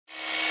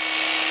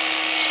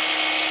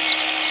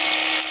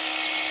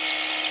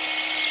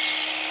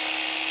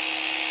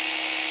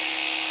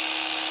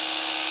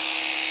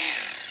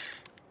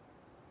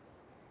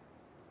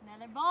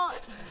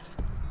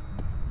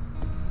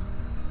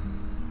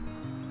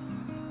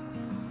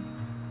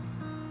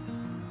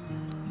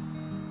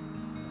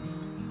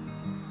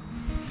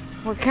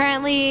We're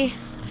currently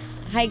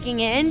hiking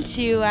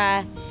into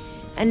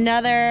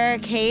another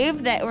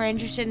cave that we're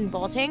interested in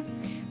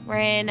bolting. We're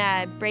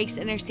in Breaks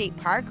Interstate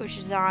Park, which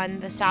is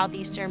on the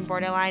southeastern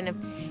borderline of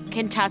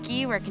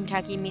Kentucky, where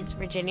Kentucky meets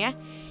Virginia.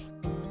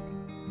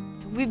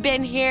 We've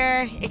been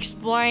here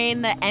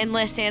exploring the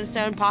endless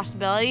sandstone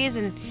possibilities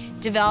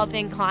and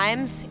developing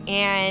climbs,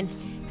 and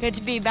good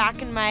to be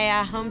back in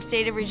my home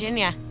state of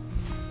Virginia.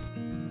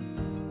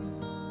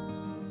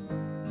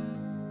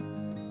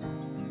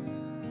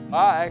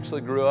 I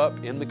actually grew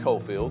up in the coal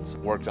fields,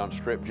 worked on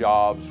strip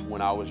jobs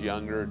when I was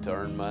younger to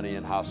earn money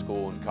in high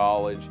school and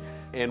college.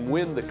 And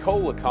when the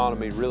coal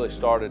economy really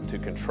started to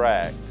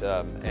contract,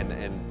 and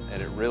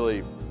it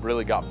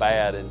really got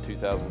bad in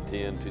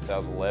 2010,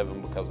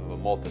 2011 because of a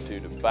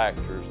multitude of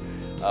factors,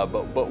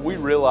 but we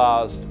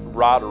realized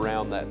right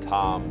around that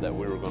time that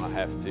we were going to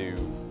have to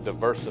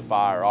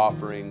diversify our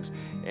offerings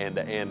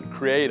and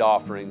create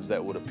offerings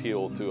that would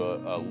appeal to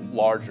a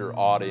larger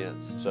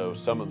audience. So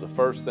some of the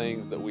first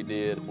things that we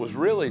did was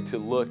really to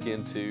look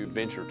into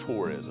adventure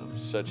tourism,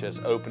 such as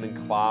opening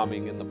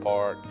climbing in the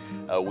park.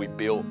 We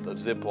built a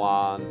zip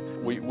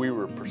line. We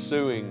were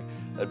pursuing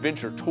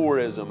adventure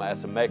tourism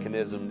as a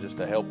mechanism just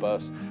to help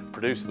us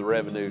produce the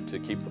revenue to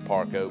keep the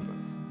park open.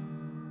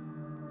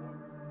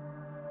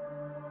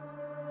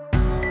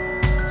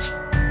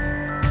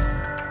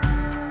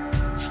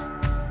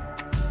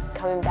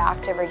 Coming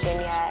back to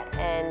Virginia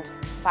and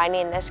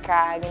finding this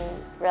crag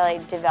and really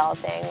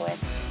developing with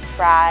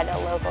Brad, a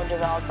local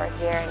developer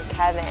here, and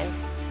Kevin,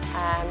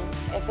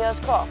 it feels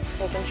cool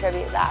to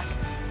contribute back.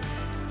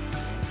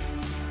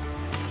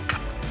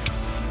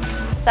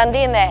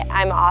 Something that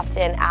I'm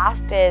often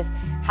asked is,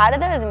 how do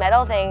those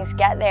metal things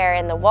get there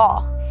in the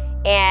wall?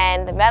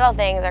 And the metal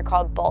things are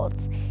called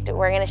bolts.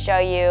 We're going to show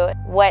you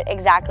what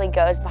exactly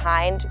goes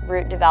behind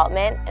root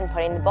development and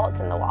putting the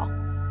bolts in the wall.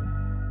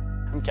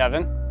 I'm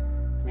Kevin.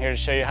 I'm here to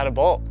show you how to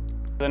bolt.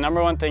 The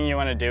number one thing you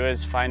want to do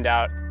is find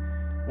out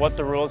what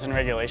the rules and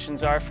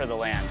regulations are for the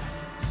land.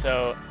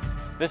 So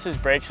this is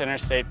Breaks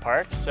Interstate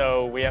Park,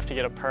 so we have to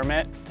get a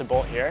permit to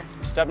bolt here.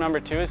 Step number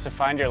 2 is to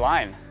find your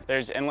line.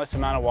 There's endless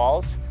amount of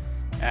walls,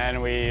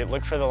 and we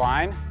look for the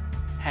line,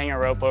 hang a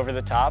rope over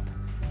the top.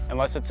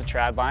 Unless it's a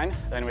trad line,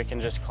 then we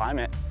can just climb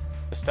it.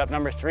 Step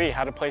number 3,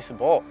 how to place a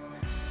bolt.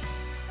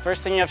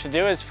 First thing you have to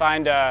do is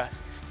find a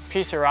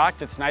piece of rock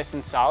that's nice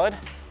and solid.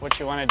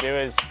 What you want to do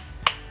is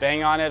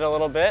bang on it a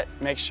little bit,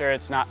 make sure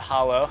it's not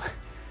hollow,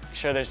 make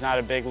sure there's not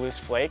a big loose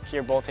flake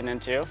you're bolting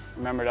into.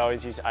 Remember to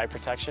always use eye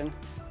protection.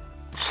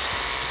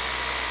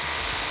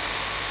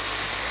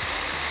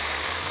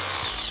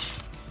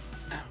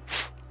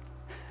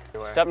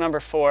 Step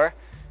number 4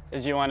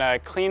 is you want to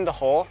clean the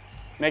hole.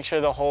 Make sure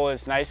the hole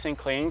is nice and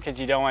clean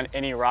because you don't want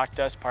any rock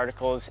dust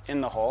particles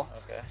in the hole.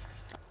 Okay.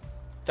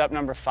 Step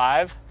number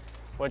 5,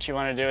 what you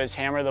want to do is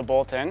hammer the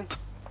bolt in.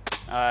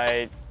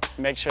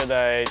 Make sure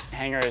the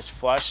hanger is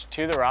flush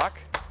to the rock.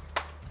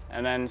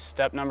 And then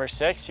step number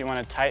 6, you want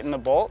to tighten the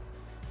bolt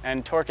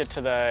and torque it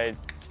to the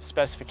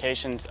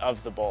specifications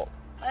of the bolt.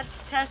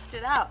 Let's test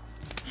it out.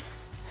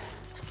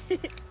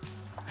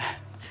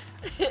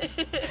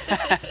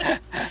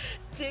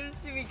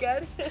 Seems to be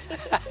good.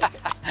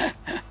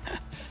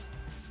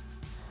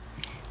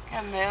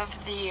 I'm gonna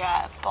move the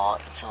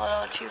bolt. It's a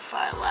little too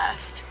far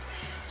left.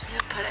 So I'm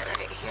gonna put it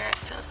right here. It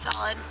feels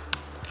solid.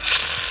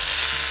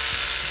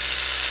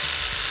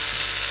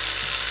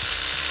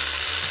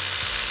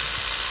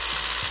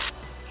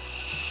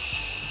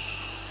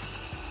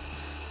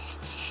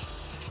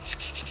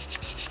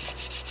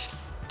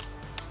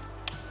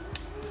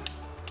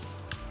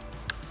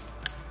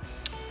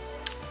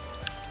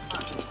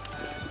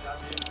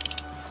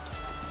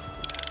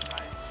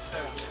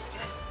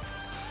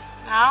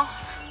 Now,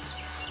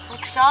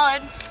 looks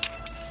solid.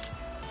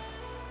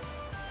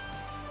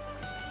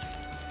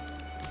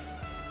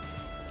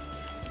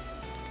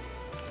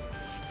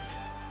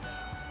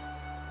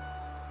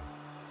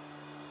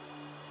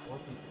 One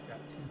piece has got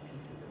 2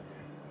 pieces in there.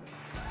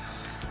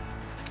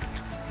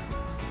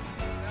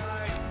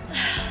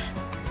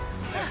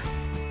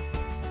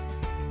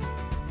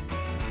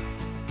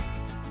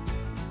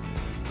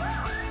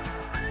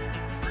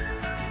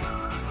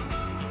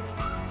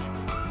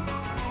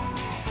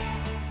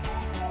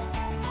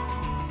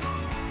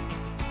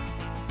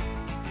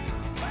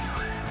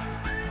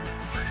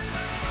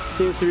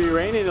 Seems to be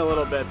raining a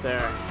little bit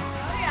there.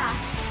 Oh yeah.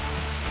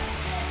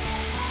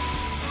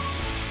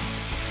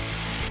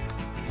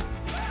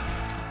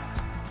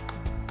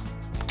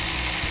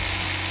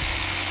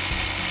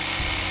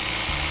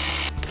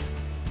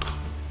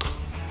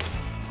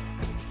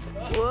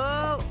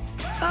 Whoa!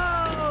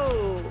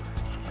 Oh!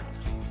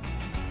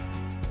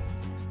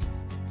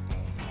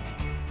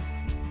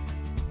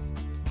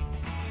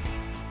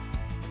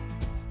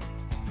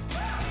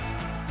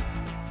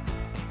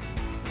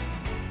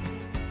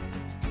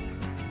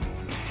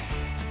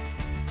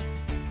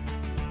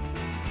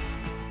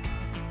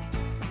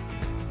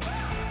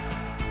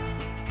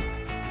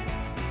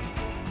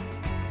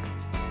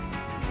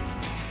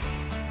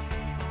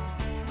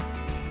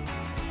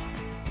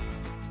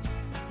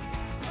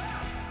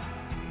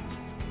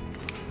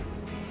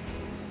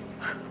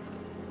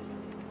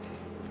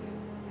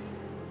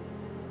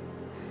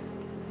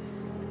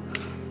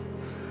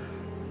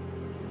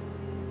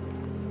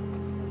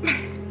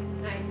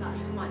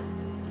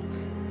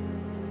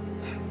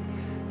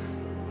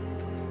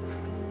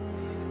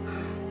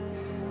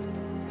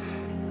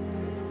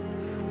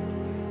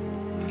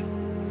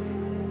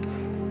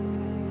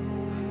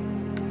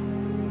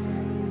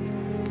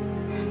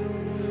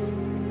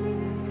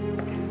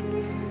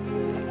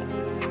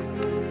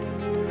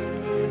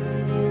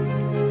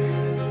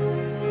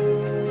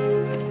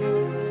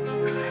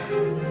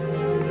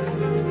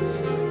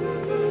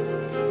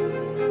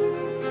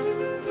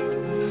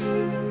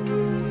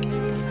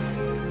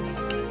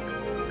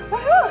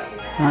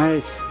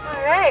 Nice.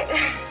 All right.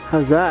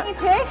 How's that? You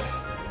take?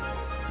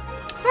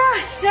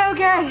 Oh, so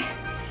good.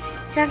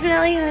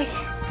 Definitely like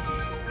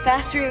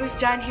best route we've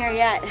done here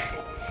yet.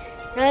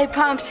 Really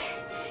pumped.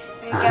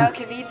 Way to go,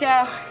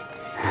 Cavito.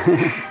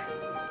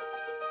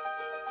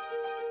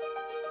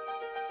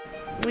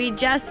 We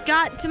just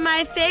got to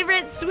my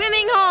favorite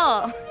swimming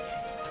hole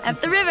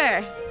at the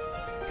river.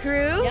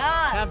 Crew?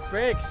 Yeah. Camp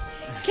Breaks.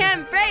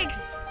 Camp Breaks.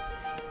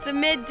 It's a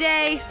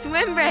midday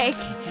swim break.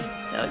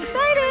 So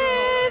excited.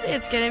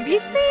 It's gonna be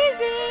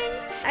freezing.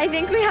 I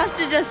think we have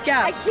to just go.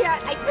 I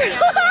can't.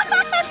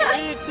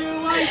 3,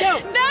 2, 1, go.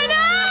 No!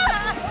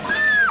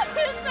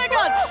 It's so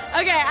cold.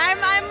 Okay,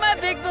 I'm a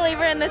big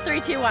believer in the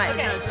 3, 2, 1.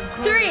 Okay.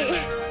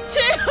 3,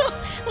 2,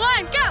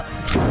 1, go!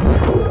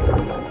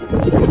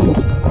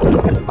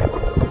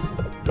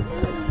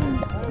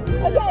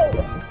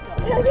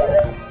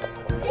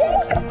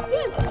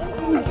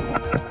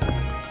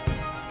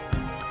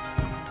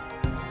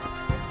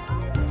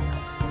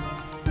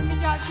 Good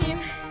job, team.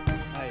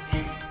 Nice.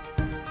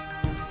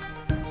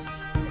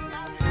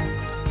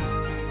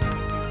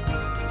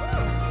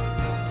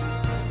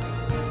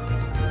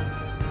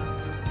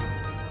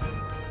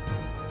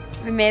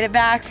 We made it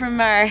back from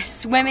our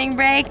swimming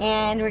break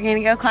and we're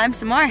gonna go climb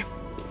some more.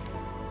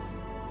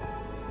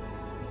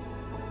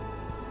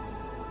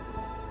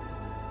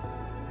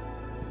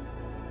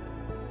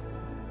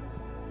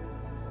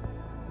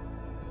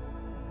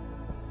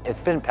 It's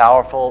been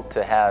powerful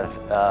to have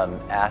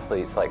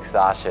athletes like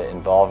Sasha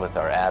involved with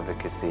our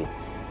advocacy.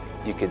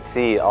 You could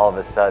see all of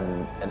a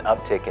sudden an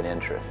uptick in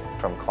interest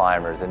from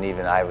climbers, and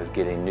even I was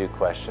getting new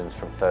questions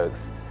from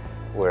folks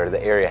where the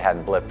area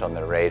hadn't blipped on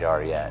their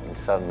radar yet, and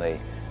suddenly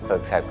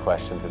folks had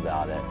questions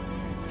about it.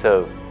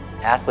 So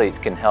athletes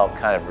can help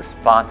kind of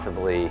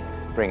responsibly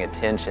bring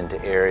attention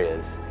to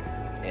areas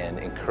and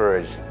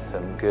encourage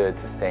some good,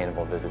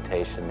 sustainable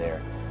visitation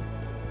there.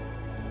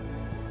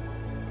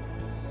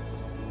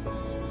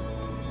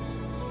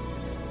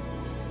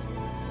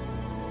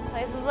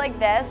 Places like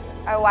this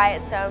are why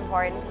it's so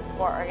important to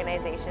support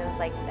organizations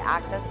like the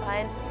Access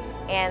Fund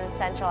and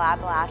Central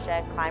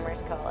Appalachia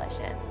Climbers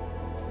Coalition.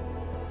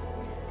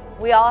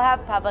 We all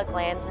have public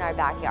lands in our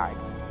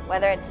backyards,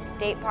 whether it's a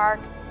state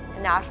park, a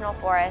national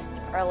forest,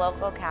 or a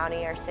local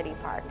county or city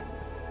park.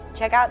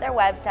 Check out their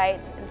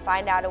websites and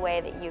find out a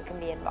way that you can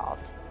be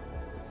involved.